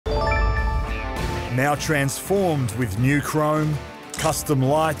Now transformed with new chrome, custom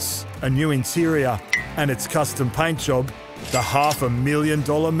lights, a new interior, and its custom paint job, the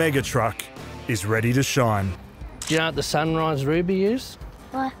 $500,000 mega truck is ready to shine. Do you know what the Sunrise Ruby is?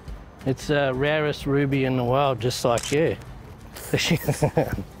 What? It's the rarest ruby in the world, just like you.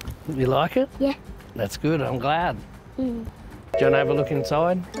 You like it? Yeah. That's good, I'm glad. Mm. Do you want to have a look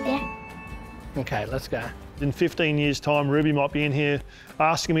inside? Yeah. Okay, let's go. In 15 years' time, Ruby might be in here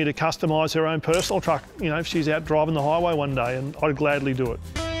asking me to customise her own personal truck, you know, if she's out driving the highway one day, and I'd gladly do it.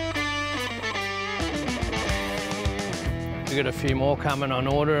 We've got a few more coming on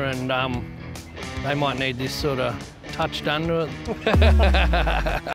order, and they might need this sort of touch done to it.